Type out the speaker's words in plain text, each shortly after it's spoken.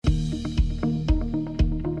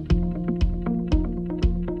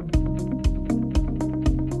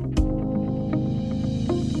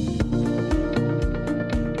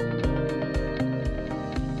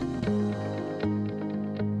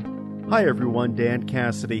Hi everyone, Dan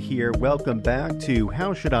Cassidy here. Welcome back to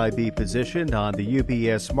How Should I Be Positioned on the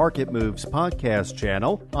UBS Market Moves podcast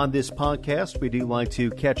channel. On this podcast, we do like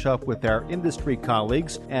to catch up with our industry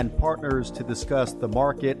colleagues and partners to discuss the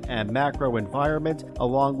market and macro environment,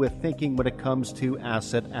 along with thinking when it comes to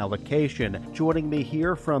asset allocation. Joining me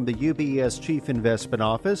here from the UBS Chief Investment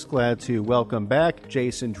Office, glad to welcome back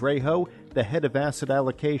Jason Draho, the head of asset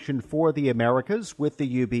allocation for the Americas with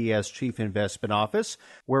the UBS Chief Investment Office.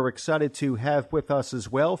 We're excited to have with us as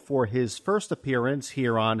well for his first appearance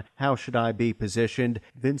here on How Should I Be Positioned,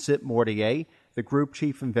 Vincent Mortier, the Group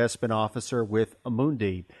Chief Investment Officer with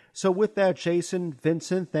Amundi. So with that, Jason,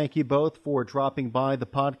 Vincent, thank you both for dropping by the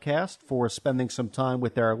podcast, for spending some time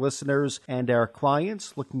with our listeners and our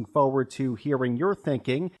clients. Looking forward to hearing your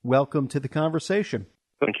thinking. Welcome to the conversation.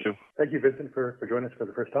 Thank you. Thank you, Vincent, for joining us for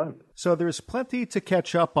the first time. So there's plenty to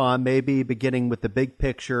catch up on, maybe beginning with the big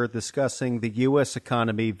picture, discussing the U.S.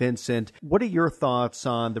 economy. Vincent, what are your thoughts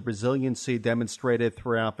on the resiliency demonstrated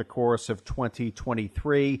throughout the course of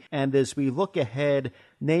 2023? And as we look ahead,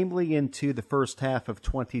 namely into the first half of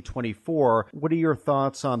 2024, what are your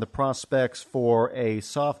thoughts on the prospects for a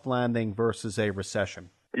soft landing versus a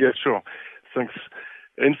recession? Yeah, sure. Thanks.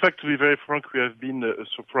 In fact, to be very frank, we have been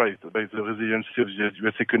surprised by the resiliency of the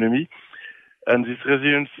U.S. economy. And this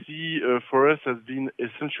resiliency for us has been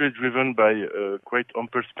essentially driven by quite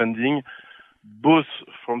ample spending, both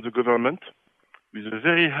from the government, with a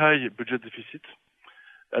very high budget deficit,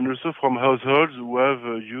 and also from households who have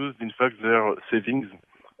used, in fact, their savings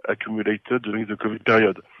accumulated during the COVID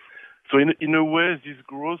period. So in a way, this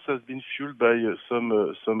growth has been fueled by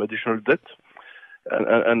some additional debt.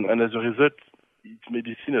 And as a result, it may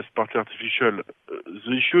be seen as partly artificial.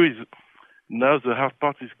 The issue is now the hard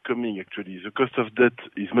part is coming, actually. The cost of debt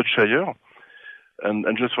is much higher. And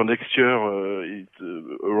just for next year,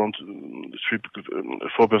 around 4%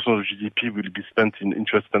 of GDP will be spent in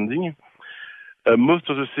interest spending. Most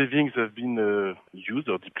of the savings have been used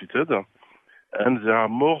or depleted, and there are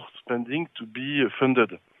more spending to be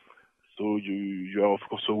funded. So you are, of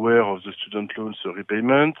course, aware of the student loans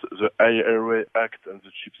repayment, the IRA Act and the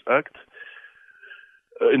CHIPS Act,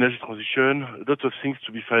 energy transition, a lot of things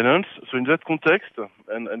to be financed. So in that context,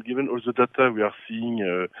 and given all the data we are seeing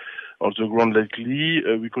on the ground lately,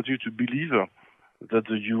 we continue to believe that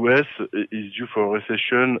the U.S. is due for a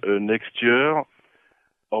recession next year.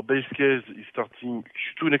 Our base case is starting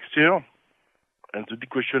Q2 next year. And the big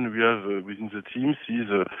question we have within the teams is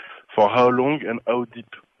for how long and how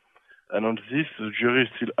deep. And on this, the jury is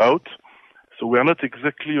still out. So we are not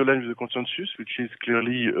exactly aligned with the consensus, which is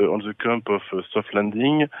clearly on the camp of soft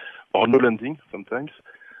landing or no landing sometimes.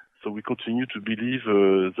 So we continue to believe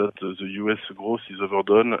that the U.S. growth is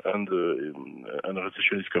overdone and a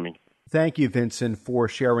recession is coming. Thank you, Vincent, for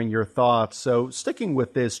sharing your thoughts. So sticking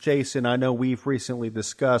with this, Jason, I know we've recently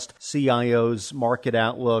discussed CIO's market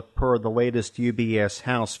outlook per the latest UBS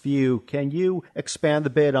House View. Can you expand a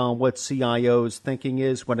bit on what CIO's thinking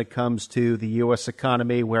is when it comes to the U.S.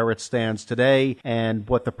 economy, where it stands today, and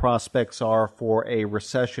what the prospects are for a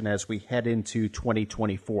recession as we head into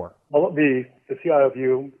 2024? Well, the CIO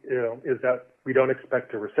view is that we don't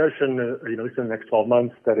expect a recession, at least in the next 12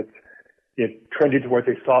 months, that it's trending towards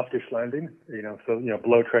a softish landing, so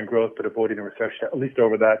below trend growth, but avoiding a recession, at least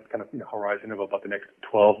over that kind of horizon of about the next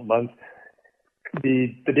 12 months.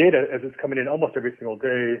 The data, as it's coming in almost every single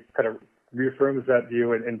day, kind of reaffirms that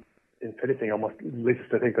view, and if anything, almost leads us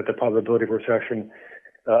to think that the probability of recession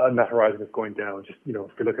on that horizon is going down. Just,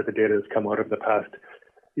 if we look at the data that's come out of the past,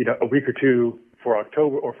 a week or two for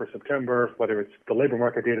October or for September, whether it's the labor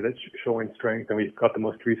market data that's showing strength, and we've got the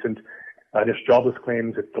most recent just jobless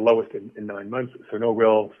claims, it's the lowest in 9 months, so no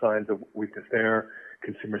real signs of weakness there.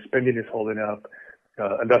 Consumer spending is holding up.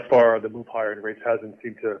 And thus far, the move higher in rates hasn't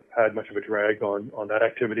seemed to have had much of a drag on that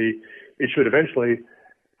activity. It should eventually,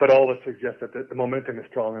 but all of us suggest that the momentum is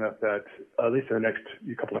strong enough that at least in the next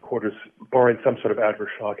couple of quarters, barring some sort of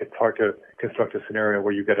adverse shock, it's hard to construct a scenario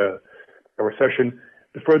where you get a recession.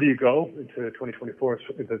 The further you go into 2024,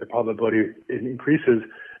 the probability increases.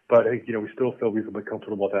 But I think, we still feel reasonably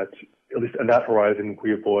comfortable that, at least on that horizon,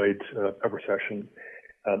 we avoid a recession.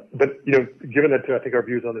 But, given that I think our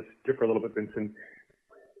views on this differ a little bit, Vincent,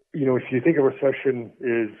 if you think a recession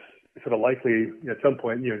is sort of likely at some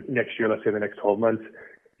point, next year, let's say the next 12 months,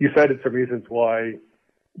 you cited some reasons why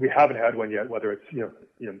we haven't had one yet, whether it's,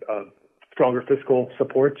 stronger fiscal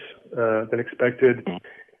support than expected,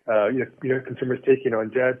 consumers taking on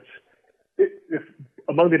debts. If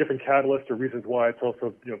among the different catalysts or reasons why it's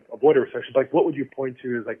also, avoid a recession, what would you point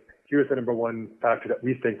to as here's the number one factor that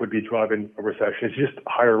we think would be driving a recession? It's just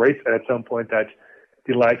higher rates, and at some point that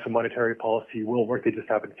the lags of monetary policy will work. They just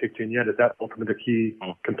haven't kicked in yet. Is that ultimately the key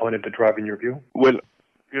component to driving your view? Well,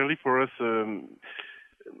 clearly for us,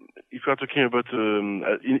 if we are talking about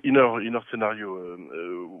in our scenario,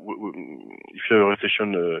 if you have a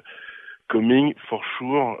recession coming, for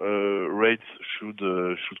sure, rates should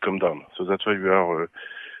come down. So that's why we are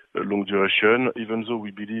long duration. Even though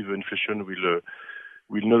we believe inflation will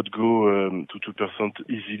not go to 2%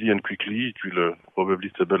 easily and quickly, it will probably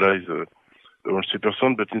stabilize around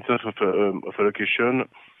 3%. But in terms of allocation,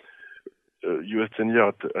 US 10-year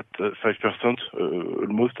at 5%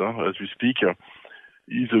 almost as we speak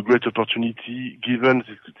is a great opportunity given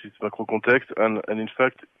this macro context. And in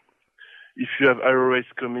fact, if you have higher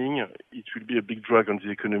rates coming, it will be a big drag on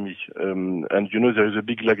the economy. And there is a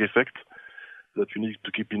big lag effect that you need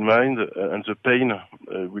to keep in mind, and the pain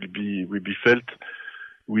will be felt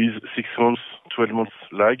with 6 months, 12 months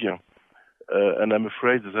lag. And I'm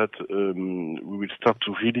afraid that we will start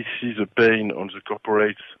to really see the pain on the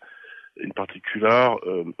corporates in particular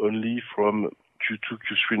only from Q2,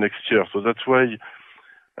 Q3 next year. So that's why,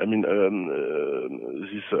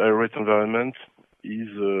 this high rate environment is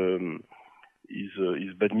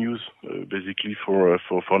bad news basically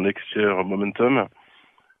for next year momentum.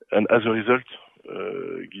 And as a result,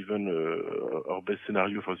 given our best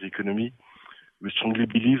scenario for the economy, we strongly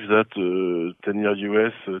believe that 10-year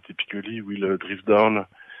US typically will drift down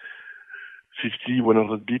 50,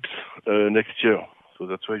 100 bips next year. So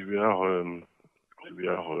that's why we are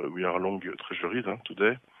long treasuries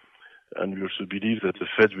today, and we also believe that the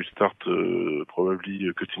Fed will start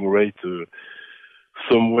probably cutting rate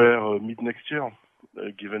somewhere mid next year,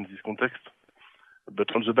 given this context.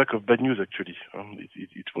 But on the back of bad news, actually,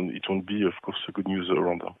 it won't be, of course, good news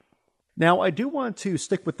around. Now, I do want to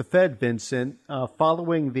stick with the Fed, Vincent.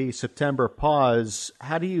 Following the September pause,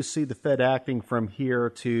 how do you see the Fed acting from here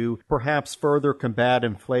to perhaps further combat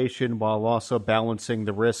inflation while also balancing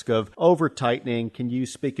the risk of over-tightening? Can you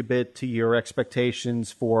speak a bit to your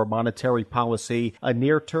expectations for monetary policy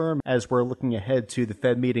near term as we're looking ahead to the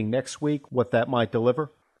Fed meeting next week, what that might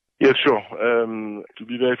deliver? Yeah, sure. To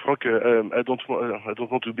be very frank, I don't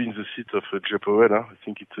want to be in the seat of J. Powell. I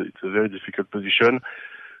think it's a very difficult position.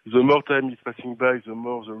 The more time is passing by, the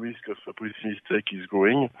more the risk of a policy mistake is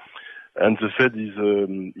growing, and the Fed is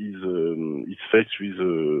faced with a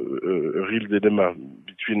real dilemma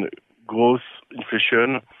between growth,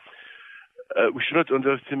 inflation. We should not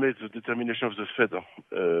underestimate the determination of the Fed.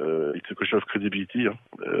 It's a question of credibility,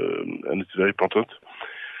 and it's very important.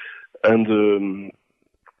 And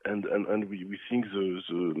we think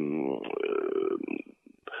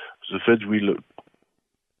the Fed will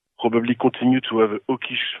probably continue to have a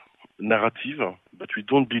hawkish narrative, but we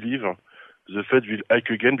don't believe the Fed will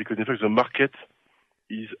hike again because, in fact, the market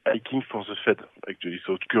is hiking for the Fed, actually.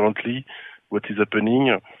 So currently, what is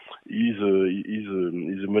happening is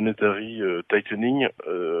a monetary tightening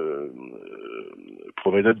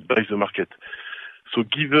provided by the market. So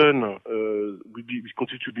given we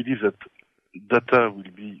continue to believe that data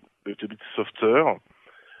will be a little bit softer,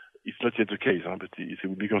 it's not yet the case, but it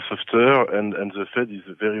will become softer, and the Fed is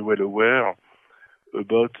very well aware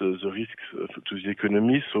about the risks to the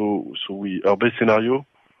economy. So our best scenario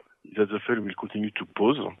is that the Fed will continue to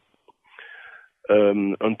pause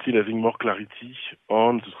until having more clarity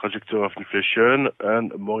on the trajectory of inflation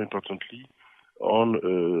and, more importantly, on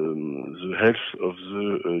the health of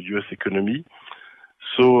the U.S. economy.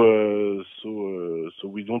 So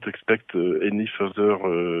we don't expect any further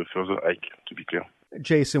hike, to be clear.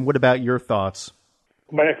 Jason, what about your thoughts?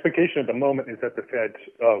 My expectation at the moment is that the Fed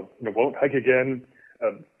won't hike again,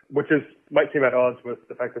 which might seem at odds with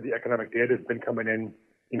the fact that the economic data has been coming in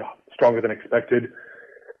stronger than expected.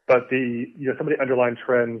 But some of the underlying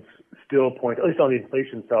trends still point, at least on the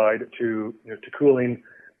inflation side, to cooling.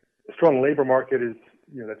 A strong labor market is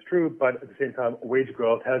that's true, but at the same time, wage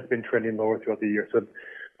growth has been trending lower throughout the year. So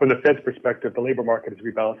from the Fed's perspective, the labor market is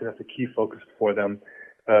rebalancing. That's a key focus for them.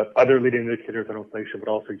 Other leading indicators on inflation would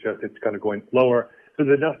all suggest it's kind of going lower. So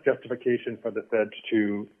there's enough justification for the Fed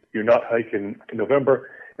to not hike in November,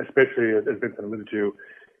 especially as Vincent alluded to,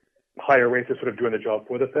 higher rates are sort of doing the job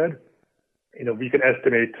for the Fed. We can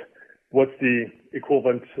estimate what's the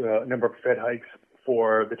equivalent number of Fed hikes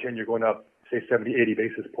for the 10-year going up, say 70, 80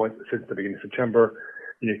 basis points since the beginning of September.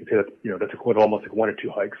 You can say that's equivalent to almost like 1 or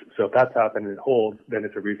 2 hikes. So if that's happened and it holds, then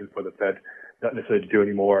it's a reason for the Fed not necessarily to do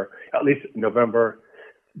any more, at least in November,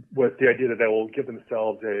 with the idea that they will give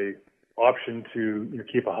themselves a option to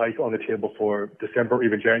keep a hike on the table for December or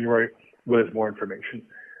even January with more information.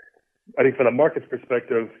 I think from the market's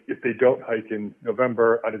perspective, if they don't hike in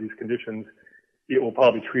November under these conditions, it will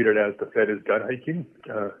probably treat it as the Fed is done hiking,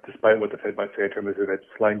 despite what the Fed might say in terms of its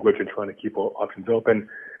language and trying to keep all options open.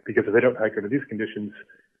 Because if they don't hike under these conditions,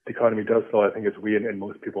 the economy does slow, I think, as we and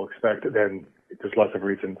most people expect, then there's lots of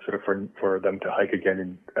reason sort of for them to hike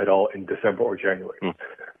again at all in December or January.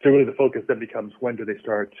 So really the focus then becomes when do they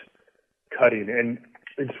start cutting? And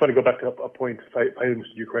I just want to go back to a point, if I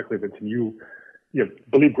understood you correctly, Vincent, you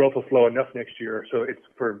believe growth will slow enough next year, so it's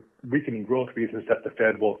for weakening growth reasons that the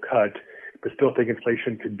Fed will cut, but still think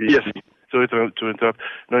inflation could be... Yes. Sorry to interrupt.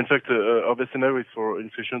 No, in fact, our best scenario is for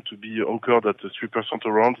inflation to be anchored at 3%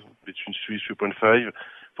 around, between 3.5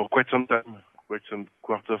 for quite some time, quite some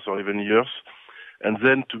quarters or even years, and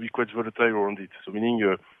then to be quite volatile around it. So meaning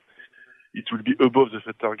it will be above the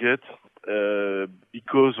Fed target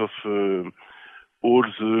because of all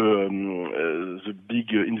the big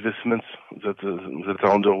investments that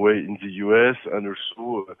are underway in the US, and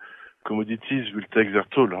also commodities will take their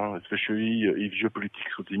toll, especially if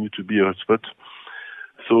geopolitics continue to be a hotspot.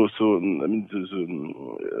 So I mean,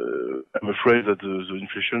 I'm afraid that the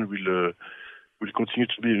inflation will continue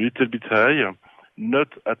to be a little bit high, not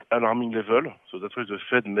at alarming level. So that's why the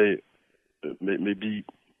Fed may be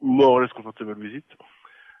more or less comfortable with it,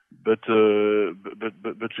 but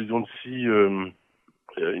we don't see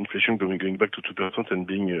inflation going back to 2% and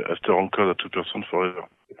being after anchored at 2% forever.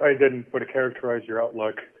 If I then were to characterize your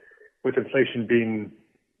outlook with inflation being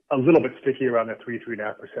a little bit sticky around that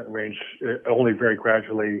 3.5% range, only very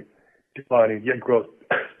gradually declining, yet growth,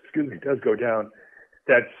 does go down.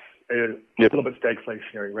 That's a little bit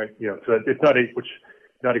stagflationary, right? So it's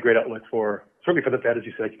not a great outlook for, certainly for the Fed, as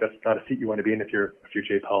you said. That's not a seat you want to be in if you're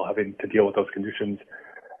Jay Powell having to deal with those conditions.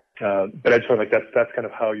 But I just want that's kind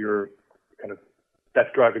of how you're kind of, that's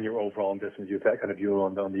driving your overall investment view. That kind of view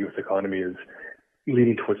on the U.S. economy is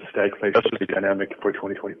leaning towards a stagflationary dynamic for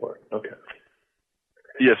 2024. Okay.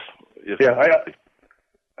 Yes. Yeah,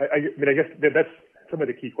 I mean, I guess that's some of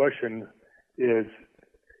the key question is,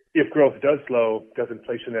 if growth does slow, does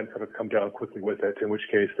inflation then kind of come down quickly with it? In which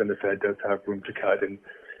case, then the Fed does have room to cut. And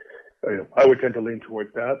I would tend to lean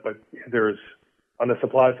towards that. But there's, on the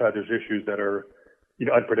supply side, there's issues that are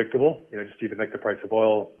unpredictable. Just even like the price of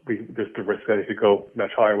oil, there's the risk that it could go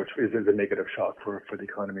much higher, which is a negative shock for the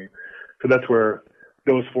economy. So that's where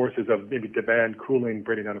those forces of maybe demand cooling,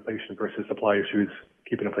 bringing down inflation versus supply issues,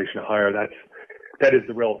 keeping inflation higher, that is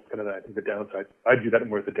the real kind of, I think, the downside. I view that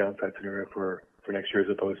more as the downside scenario for next year as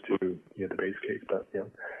opposed to the base case. But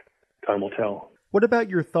time will tell. What about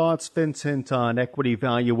your thoughts, Vincent, on equity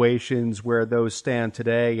valuations, where those stand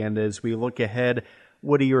today? And as we look ahead,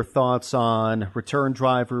 what are your thoughts on return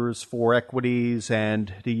drivers for equities?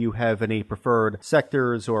 And do you have any preferred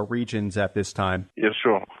sectors or regions at this time? Yeah,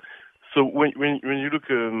 sure. So when you look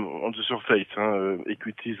on the surface,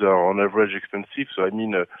 equities are on average expensive. So I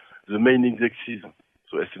mean, the main indexes,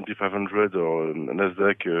 so S&P 500 or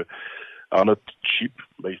Nasdaq, are not cheap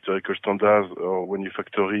by historical standards, or when you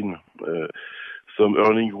factor in some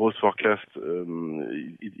earning growth forecast,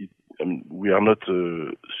 we are not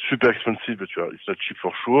super expensive, but it's not cheap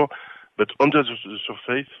for sure. But under the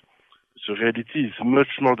surface, the reality is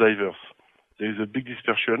much more diverse. There is a big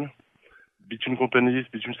dispersion between companies,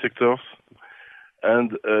 between sectors,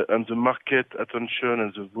 and the market attention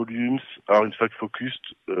and the volumes are in fact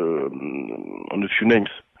focused on a few names,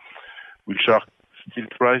 which are still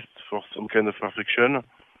priced for some kind of perfection.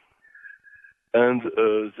 And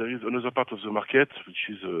there is another part of the market, which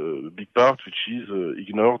is a big part, which is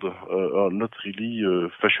ignored or not really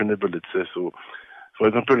fashionable, let's say. So, for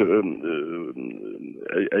example,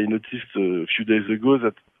 I noticed a few days ago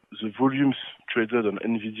that the volumes traded on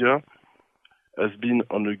NVIDIA has been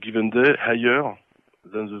on a given day higher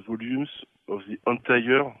than the volumes of the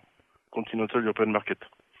entire continental European market.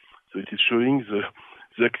 So it is showing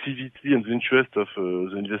the activity and the interest of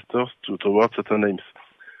the investors towards certain names.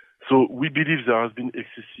 So we believe there has been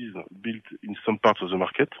excesses built in some parts of the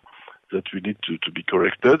market that we need to be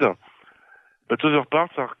corrected. But other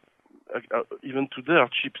parts are even today are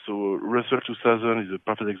cheap. So Russell 2000 is a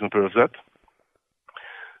perfect example of that.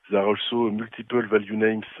 There are also multiple value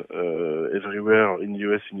names everywhere in the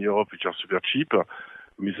US, in Europe, which are super cheap,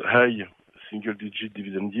 with high single-digit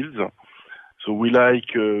dividend yields. So we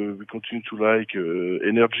continue to like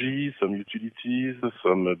energy, some utilities,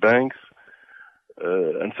 some banks,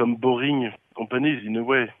 and some boring companies in a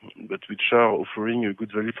way, but which are offering a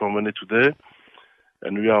good value for money today.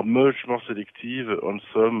 And we are much more selective on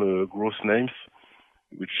some growth names,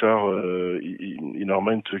 which are, in our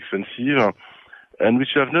mind, too expensive, and which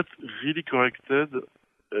have not really corrected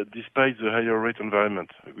despite the higher rate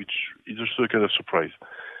environment, which is also a kind of surprise.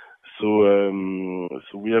 So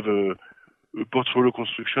we have a portfolio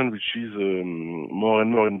construction which is more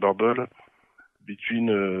and more in bubble between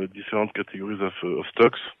different categories of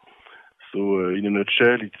stocks. So in a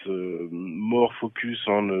nutshell, it's more focus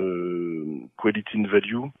on quality and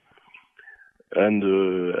value and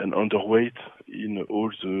underweight in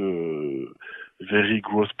all the very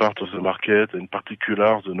growth part of the market, in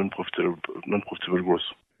particular the non-profitable growth.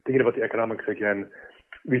 Thinking about the economics again,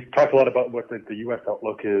 we've talked a lot about what the U.S.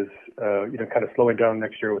 outlook is, kind of slowing down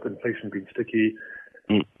next year with inflation being sticky.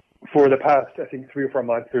 For the past, I think, 3 or 4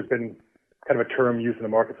 months, there's been kind of a term used in the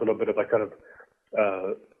markets, a little bit of like kind of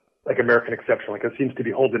like American exception. Like it seems to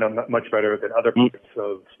be holding on much better than other parts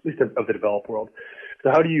of, at least of the developed world. So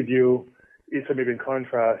how do you view, so maybe in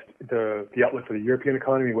contrast, the outlook for the European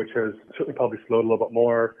economy, which has certainly probably slowed a little bit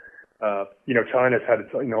more? China's had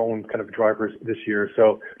its own kind of drivers this year.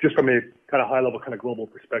 So just from a kind of high level, kind of global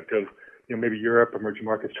perspective, maybe Europe, emerging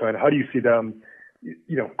markets, China, how do you see them,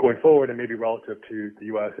 going forward and maybe relative to the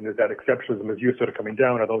U.S.? And is that exceptionalism, as you sort of coming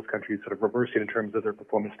down, are those countries sort of reversing in terms of their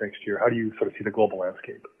performance next year? How do you sort of see the global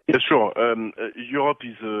landscape? Yeah, sure. Europe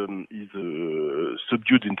is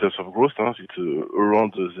subdued in terms of growth. It's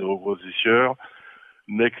around 0 growth this year.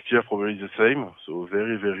 Next year probably the same. So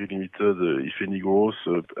very, very limited, if any, growth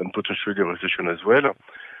and potentially a recession as well.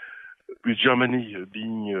 With Germany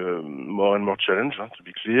being more and more challenged, to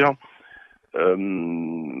be clear.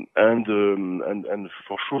 And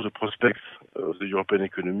for sure the prospects of the European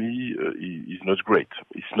economy is not great.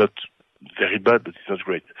 It's not very bad, but it's not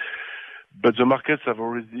great. But the markets have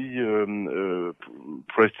already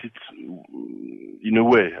priced it in a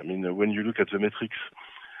way. I mean, when you look at the metrics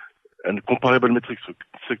and comparable metrics,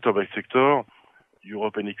 sector by sector,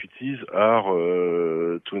 European equities are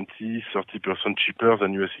 20-30% cheaper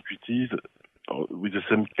than US equities with the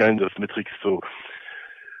same kind of metrics. So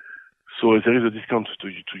there is a discount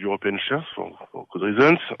to European shares for good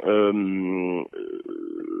reasons.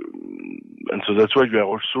 And so that's why we are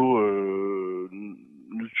also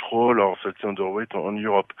neutral or slightly underweight on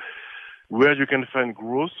Europe. Where you can find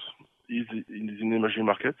growth is in emerging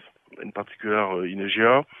markets, in particular in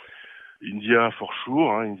Asia. India for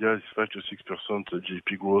sure. India is 5-6%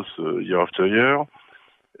 GDP growth year after year.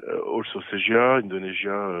 Also Asia,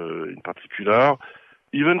 Indonesia in particular.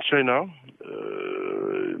 Even China.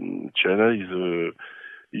 China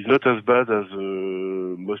is not as bad as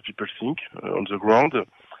most people think on the ground.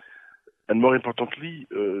 And more importantly,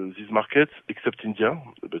 these markets, except India,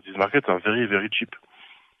 but these markets are very, very cheap.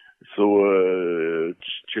 So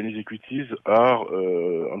Chinese equities are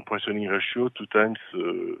on price earning ratio 2 times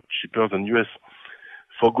cheaper than US.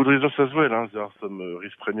 For good reasons as well. There are some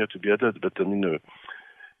risk premium to be added, but I mean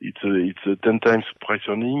it's 10 times price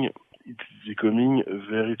earning. It's becoming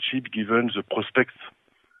very cheap given the prospects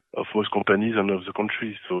of most companies and of the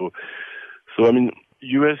country. So I mean,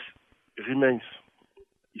 US remains,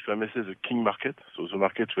 if I may say, the king market. So the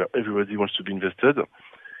market where everybody wants to be invested.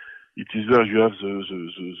 It is where you have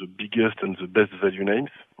the biggest and the best value names.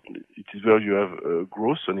 It is where you have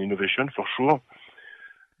growth and innovation for sure.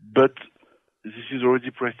 But this is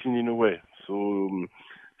already priced in a way. So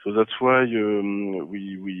that's why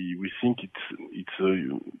we think it's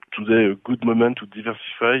today a good moment to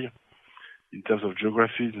diversify in terms of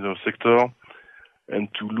geographies in our sector and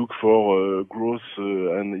to look for growth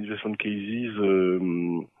and investment cases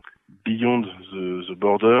beyond the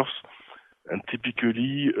borders. And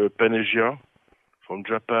typically Pan-Asia, from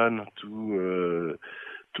Japan to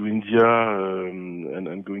India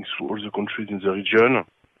and going through all the countries in the region,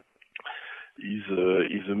 is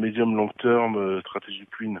a medium long term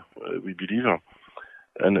strategic win, we believe.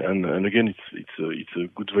 And again, it's a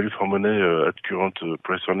good value for money at current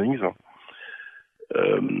price earnings.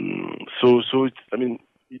 So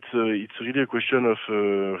it's really a question of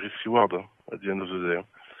risk reward at the end of the day.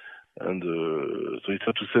 And so it's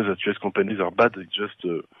not to say that US companies are bad. It's just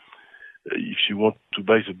if you want to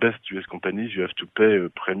buy the best US companies, you have to pay a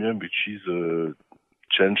premium which is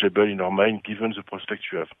changeable in our mind given the prospects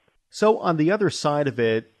you have. So on the other side of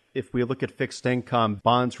it, if we look at fixed income,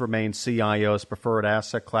 bonds remain CIO's preferred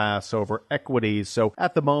asset class over equities. So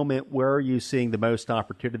at the moment, where are you seeing the most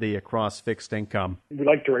opportunity across fixed income? We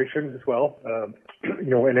like duration as well, and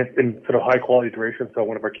it's in sort of high quality duration. So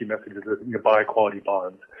one of our key messages is buy quality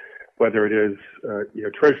bonds, whether it is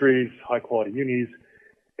treasuries, high quality unis,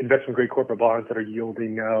 investment grade corporate bonds that are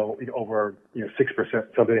yielding now over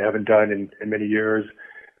 6%, something they haven't done in many years.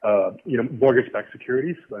 Mortgage-backed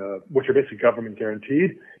securities, which are basically government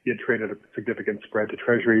guaranteed, yet trade at a significant spread to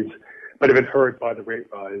treasuries, but have been hurt by the rate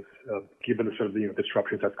rise, given the sort of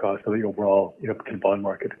disruptions that's caused to the overall bond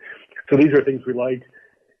market. So these are things we like.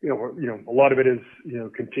 a lot of it is,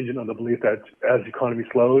 contingent on the belief that as the economy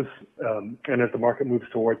slows, and as the market moves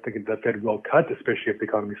towards thinking that the Fed will cut, especially if the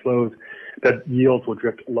economy slows, that yields will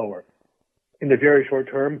drift lower. In the very short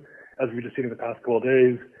term, as we've just seen in the past couple of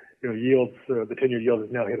days, yields, the 10-year yield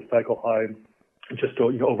has now hit a cycle high just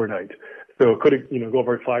overnight. So could it, go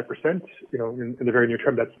over 5%, in the very near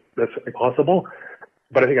term? That's possible.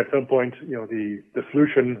 But I think at some point, the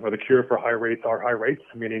solution or the cure for high rates are high rates,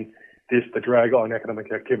 meaning the drag on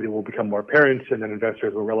economic activity will become more apparent, and then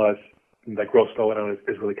investors will realize that growth slowdown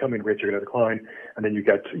is really coming, rates are going to decline, and then you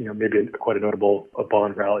get, maybe quite a notable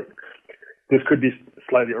bond rally. This could be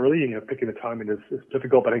slightly early, picking the timing is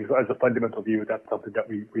difficult, but I think as a fundamental view, that's something that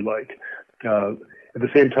we like. At the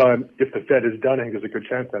same time, if the Fed is done, I think there's a good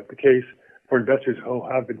chance that's the case. For investors who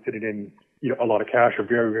have been sitting in, a lot of cash or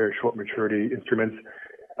very, very short maturity instruments,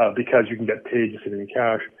 because you can get paid just sitting in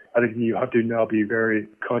cash, I think you have to now be very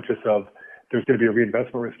conscious of there's going to be a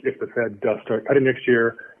reinvestment risk if the Fed does start cutting next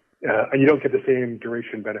year, and you don't get the same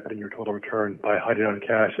duration benefit in your total return by hiding on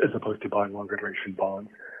cash as opposed to buying longer duration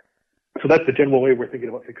bonds. So that's the general way we're thinking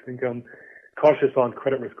about fixed income. Cautious on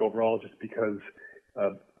credit risk overall, just because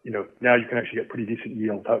now you can actually get pretty decent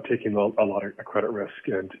yield without taking a lot of credit risk,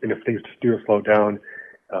 and if things do slow down,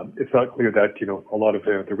 it's not clear that, a lot of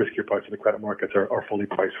the riskier parts of the credit markets are fully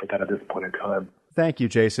priced for that at this point in time. Thank you,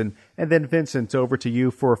 Jason. And then Vincent, over to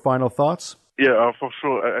you for final thoughts. Yeah, for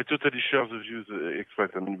sure. I totally share the views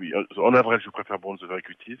expressed. I mean, on average, we prefer bonds over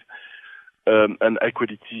equities. And high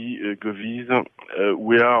quality govies.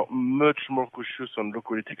 We are much more cautious on low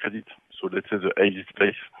quality credit. So let's say the A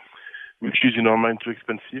space, which is in our mind too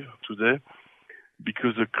expensive today,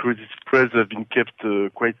 because the credit spreads have been kept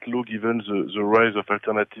quite low given the rise of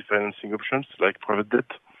alternative financing options like private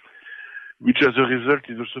debt, which as a result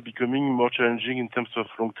is also becoming more challenging in terms of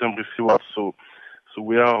long-term risk reward. So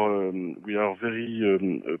we are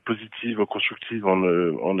very positive or constructive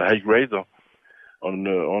on high grade, on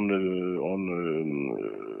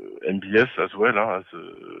MBS as well, so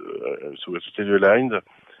we're totally aligned,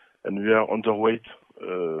 and we are underweight.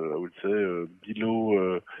 I would say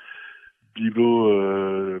below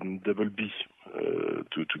double B,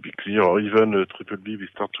 to be clear, or even triple B. We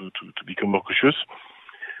start to become more cautious.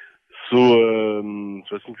 So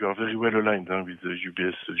I think we are very well aligned with the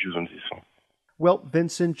UBS views on this. Well,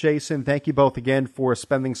 Vincent, Jason, thank you both again for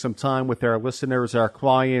spending some time with our listeners, our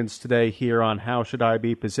clients today here on How Should I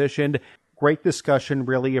Be Positioned. Great discussion.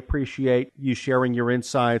 Really appreciate you sharing your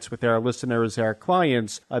insights with our listeners, our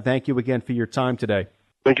clients. Thank you again for your time today.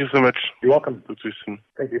 Thank you so much. You're welcome. Talk to you soon.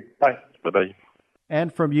 Thank you. Bye. Bye-bye.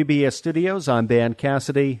 And from UBS Studios, I'm Dan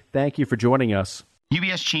Cassidy. Thank you for joining us.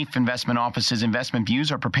 UBS Chief Investment Office's investment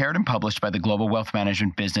views are prepared and published by the global wealth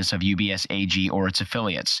management business of UBS AG or its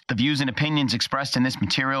affiliates. The views and opinions expressed in this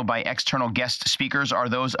material by external guest speakers are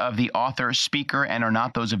those of the author, speaker, and are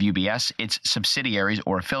not those of UBS, its subsidiaries,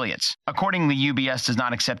 or affiliates. Accordingly, UBS does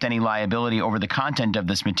not accept any liability over the content of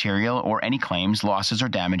this material or any claims, losses, or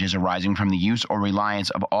damages arising from the use or reliance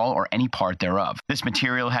of all or any part thereof. This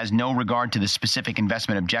material has no regard to the specific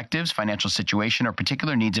investment objectives, financial situation, or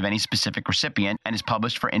particular needs of any specific recipient and is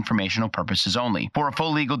published for informational purposes only. For a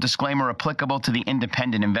full legal disclaimer applicable to the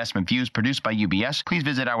independent investment views produced by UBS, please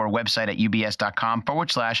visit our website at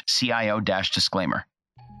ubs.com/CIO-disclaimer.